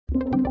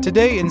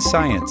Today in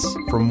Science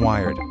from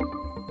Wired.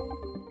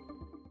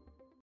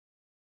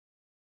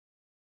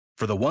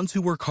 For the ones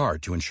who work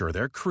hard to ensure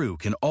their crew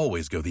can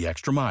always go the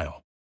extra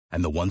mile,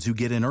 and the ones who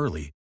get in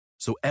early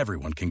so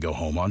everyone can go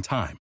home on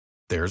time,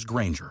 there's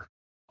Grainger,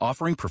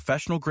 offering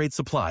professional-grade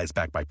supplies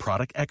backed by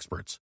product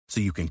experts so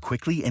you can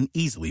quickly and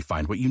easily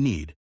find what you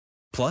need.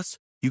 Plus,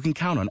 you can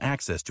count on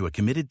access to a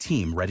committed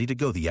team ready to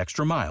go the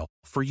extra mile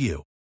for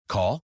you.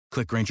 Call,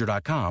 click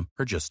Grainger.com,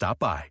 or just stop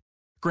by.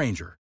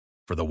 Grainger,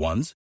 for the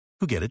ones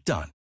who get it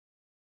done.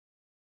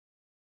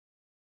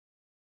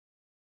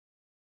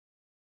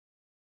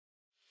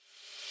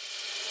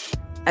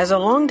 As a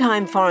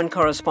longtime foreign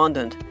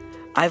correspondent,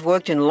 I've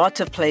worked in lots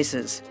of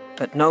places,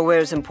 but nowhere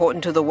as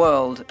important to the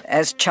world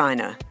as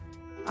China.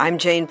 I'm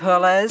Jane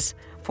Perlez,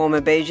 former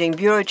Beijing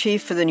bureau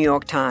chief for the New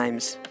York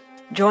Times.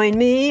 Join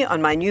me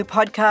on my new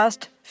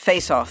podcast,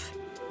 Face Off,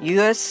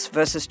 U.S.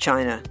 versus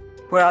China,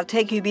 where I'll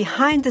take you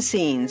behind the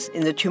scenes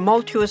in the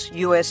tumultuous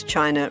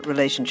U.S.-China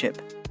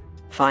relationship.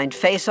 Find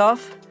Face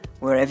Off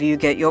wherever you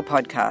get your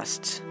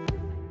podcasts.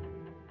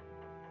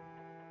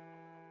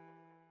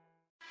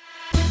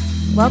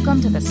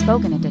 Welcome to the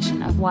spoken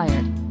edition of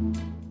Wired.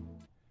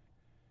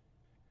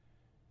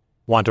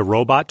 Want a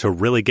robot to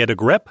really get a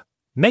grip?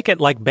 Make it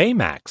like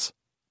Baymax,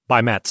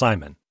 by Matt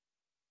Simon.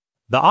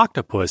 The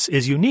octopus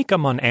is unique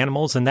among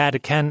animals in that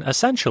it can,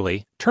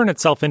 essentially, turn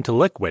itself into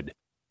liquid,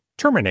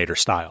 Terminator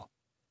style.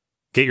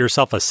 Get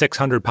yourself a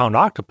 600-pound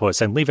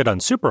octopus and leave it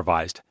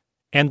unsupervised,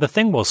 and the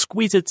thing will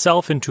squeeze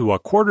itself into a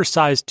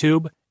quarter-sized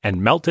tube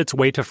and melt its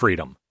way to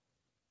freedom.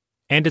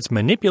 And its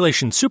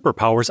manipulation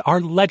superpowers are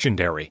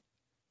legendary.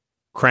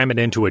 Cram it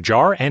into a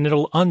jar and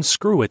it'll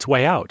unscrew its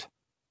way out.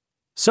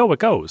 So it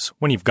goes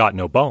when you've got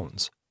no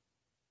bones.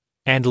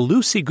 And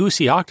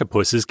loosey-goosey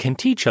octopuses can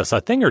teach us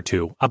a thing or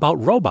two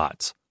about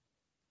robots.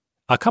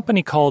 A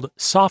company called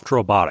Soft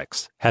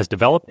Robotics has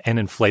developed an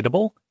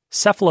inflatable,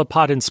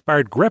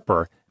 cephalopod-inspired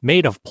gripper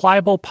made of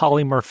pliable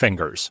polymer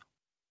fingers.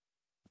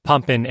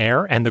 Pump in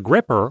air and the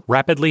gripper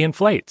rapidly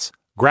inflates,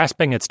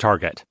 grasping its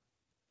target.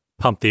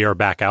 Pump the air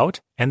back out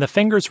and the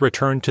fingers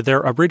return to their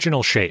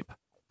original shape,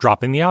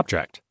 dropping the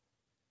object.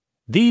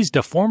 These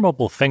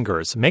deformable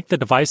fingers make the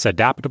device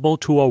adaptable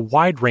to a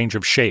wide range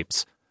of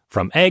shapes,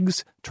 from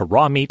eggs to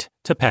raw meat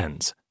to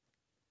pens.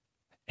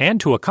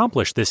 And to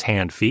accomplish this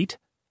hand feat,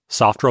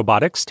 Soft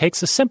Robotics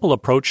takes a simple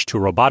approach to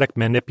robotic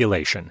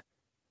manipulation,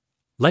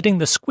 letting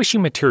the squishy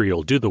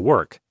material do the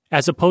work,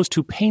 as opposed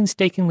to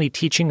painstakingly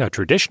teaching a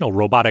traditional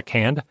robotic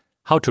hand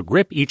how to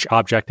grip each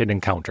object it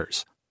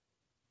encounters.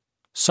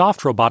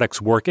 Soft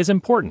Robotics' work is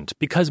important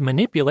because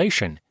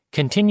manipulation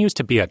continues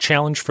to be a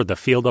challenge for the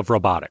field of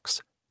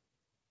robotics.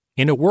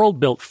 In a world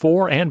built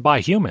for and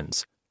by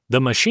humans, the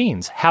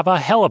machines have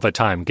a hell of a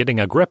time getting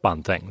a grip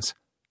on things.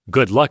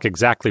 Good luck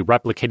exactly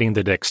replicating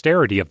the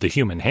dexterity of the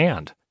human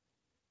hand.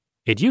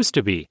 It used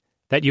to be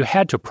that you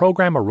had to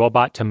program a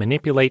robot to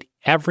manipulate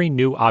every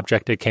new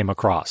object it came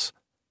across.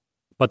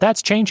 But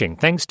that's changing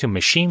thanks to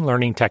machine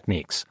learning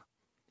techniques.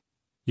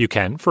 You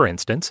can, for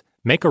instance,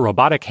 make a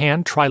robotic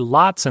hand try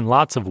lots and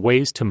lots of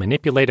ways to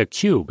manipulate a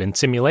cube in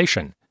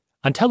simulation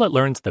until it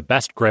learns the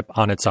best grip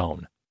on its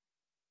own.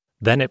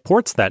 Then it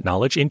ports that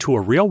knowledge into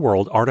a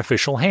real-world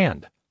artificial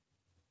hand.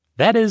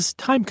 That is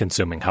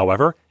time-consuming,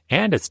 however,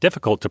 and it's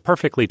difficult to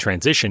perfectly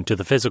transition to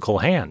the physical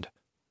hand.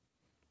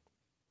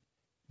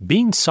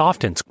 Being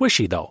soft and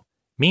squishy, though,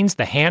 means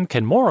the hand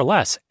can more or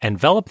less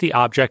envelop the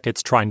object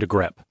it's trying to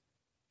grip,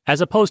 as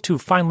opposed to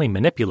finely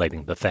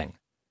manipulating the thing.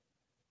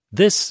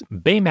 This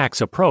Baymax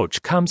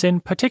approach comes in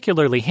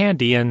particularly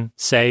handy in,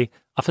 say,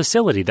 a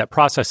facility that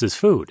processes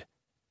food,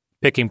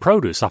 picking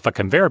produce off a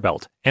conveyor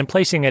belt and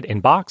placing it in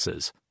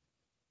boxes.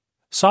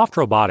 Soft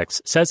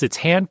Robotics says its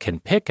hand can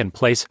pick and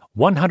place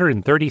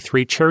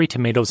 133 cherry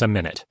tomatoes a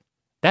minute.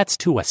 That's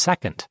to a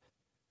second.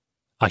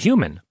 A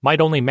human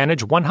might only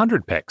manage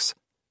 100 picks.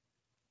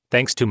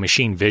 Thanks to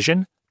machine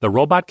vision, the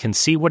robot can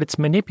see what it's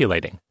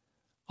manipulating,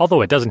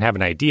 although it doesn't have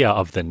an idea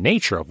of the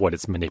nature of what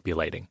it's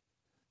manipulating.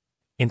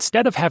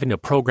 Instead of having to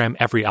program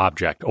every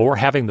object or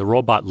having the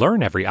robot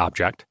learn every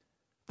object,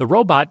 the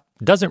robot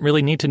doesn't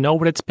really need to know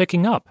what it's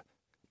picking up,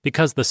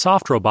 because the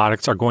soft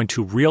robotics are going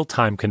to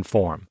real-time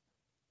conform,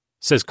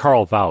 says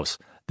Carl Vauss,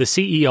 the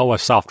CEO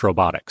of Soft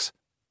Robotics.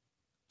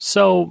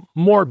 So,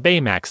 more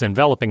Baymax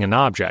enveloping an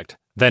object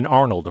than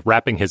Arnold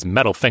wrapping his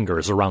metal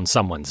fingers around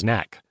someone's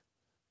neck.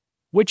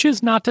 Which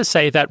is not to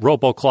say that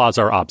roboclaws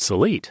are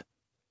obsolete.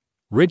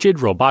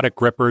 Rigid robotic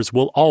grippers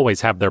will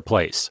always have their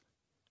place.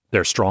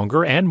 They're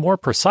stronger and more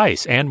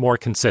precise and more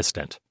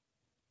consistent.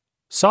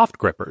 Soft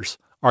grippers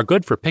are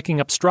good for picking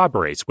up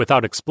strawberries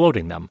without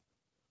exploding them,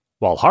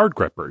 while hard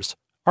grippers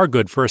are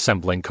good for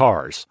assembling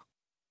cars.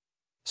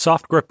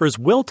 Soft grippers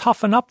will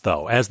toughen up,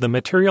 though, as the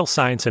material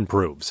science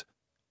improves.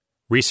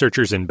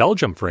 Researchers in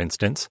Belgium, for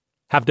instance,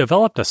 have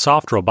developed a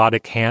soft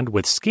robotic hand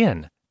with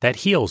skin that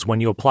heals when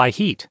you apply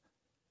heat.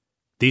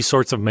 These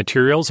sorts of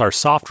materials are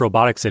soft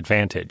robotics'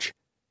 advantage,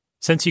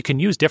 since you can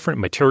use different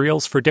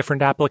materials for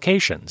different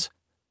applications.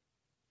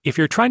 If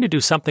you're trying to do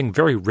something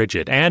very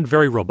rigid and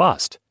very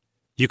robust,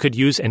 You could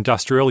use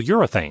industrial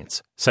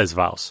urethanes, says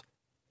Vaus.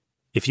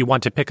 If you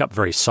want to pick up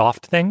very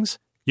soft things,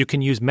 you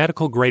can use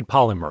medical-grade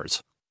polymers.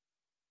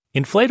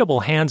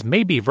 Inflatable hands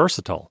may be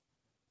versatile,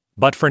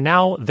 but for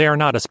now they are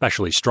not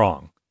especially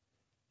strong.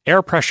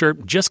 Air pressure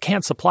just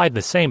can't supply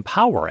the same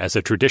power as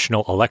a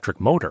traditional electric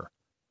motor.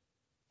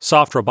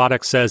 Soft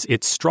Robotics says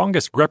its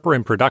strongest gripper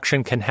in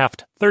production can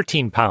heft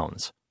 13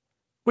 pounds,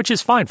 which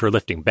is fine for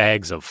lifting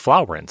bags of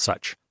flour and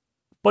such.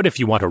 But if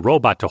you want a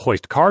robot to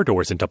hoist car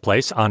doors into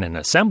place on an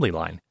assembly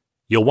line,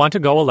 you'll want to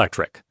go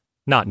electric,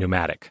 not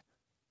pneumatic.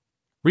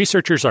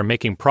 Researchers are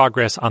making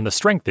progress on the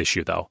strength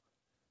issue, though.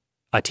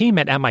 A team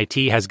at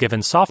MIT has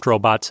given soft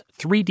robots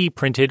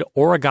 3D-printed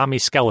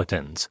origami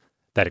skeletons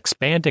that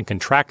expand and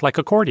contract like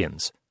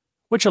accordions,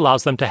 which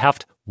allows them to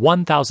heft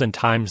 1,000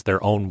 times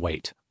their own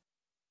weight.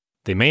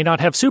 They may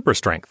not have super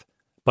strength,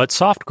 but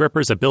soft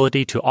grippers'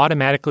 ability to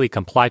automatically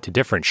comply to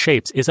different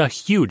shapes is a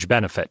huge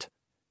benefit.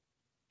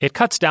 It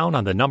cuts down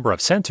on the number of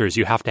sensors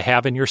you have to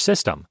have in your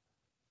system,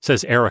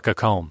 says Erica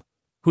Combe,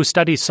 who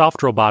studies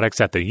soft robotics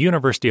at the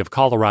University of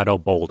Colorado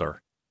Boulder.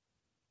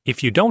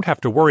 If you don't have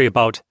to worry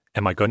about,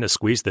 am I going to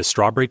squeeze this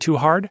strawberry too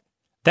hard?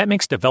 That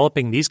makes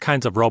developing these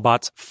kinds of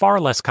robots far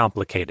less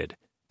complicated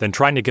than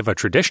trying to give a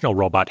traditional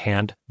robot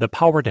hand the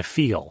power to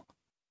feel.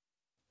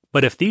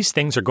 But if these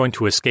things are going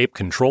to escape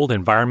controlled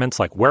environments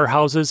like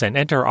warehouses and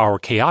enter our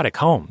chaotic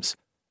homes,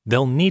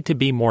 they'll need to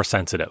be more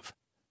sensitive.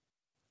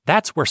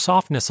 That's where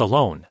softness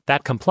alone,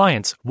 that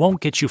compliance,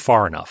 won't get you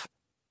far enough.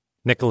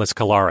 Nicholas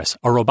Kalaris,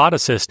 a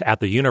roboticist at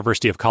the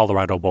University of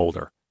Colorado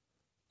Boulder.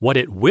 What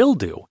it will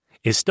do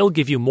is still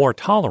give you more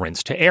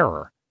tolerance to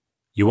error.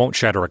 You won't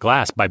shatter a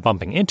glass by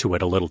bumping into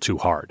it a little too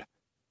hard.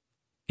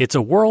 It's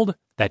a world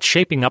that's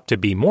shaping up to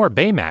be more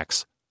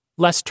Baymax,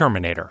 less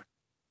Terminator.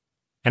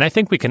 And I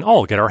think we can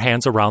all get our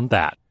hands around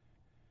that.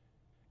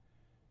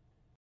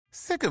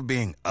 Sick of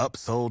being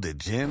upsold at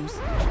gyms?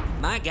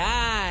 My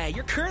guy,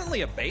 you're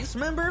currently a base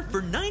member?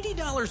 For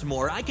 $90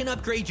 more, I can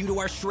upgrade you to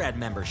our Shred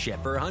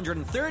membership. For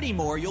 $130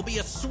 more, you'll be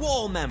a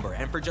Swole member.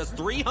 And for just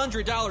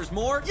 $300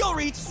 more, you'll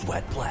reach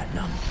Sweat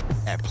Platinum.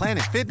 At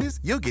Planet Fitness,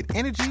 you'll get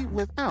energy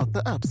without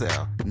the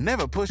upsell.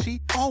 Never pushy,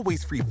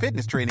 always free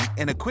fitness training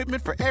and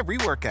equipment for every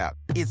workout.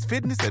 It's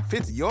fitness that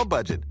fits your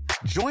budget.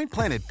 Join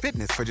Planet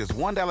Fitness for just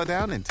 $1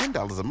 down and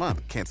 $10 a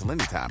month. Cancel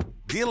anytime.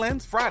 Deal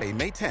ends Friday,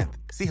 May 10th.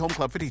 See Home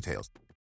Club for details.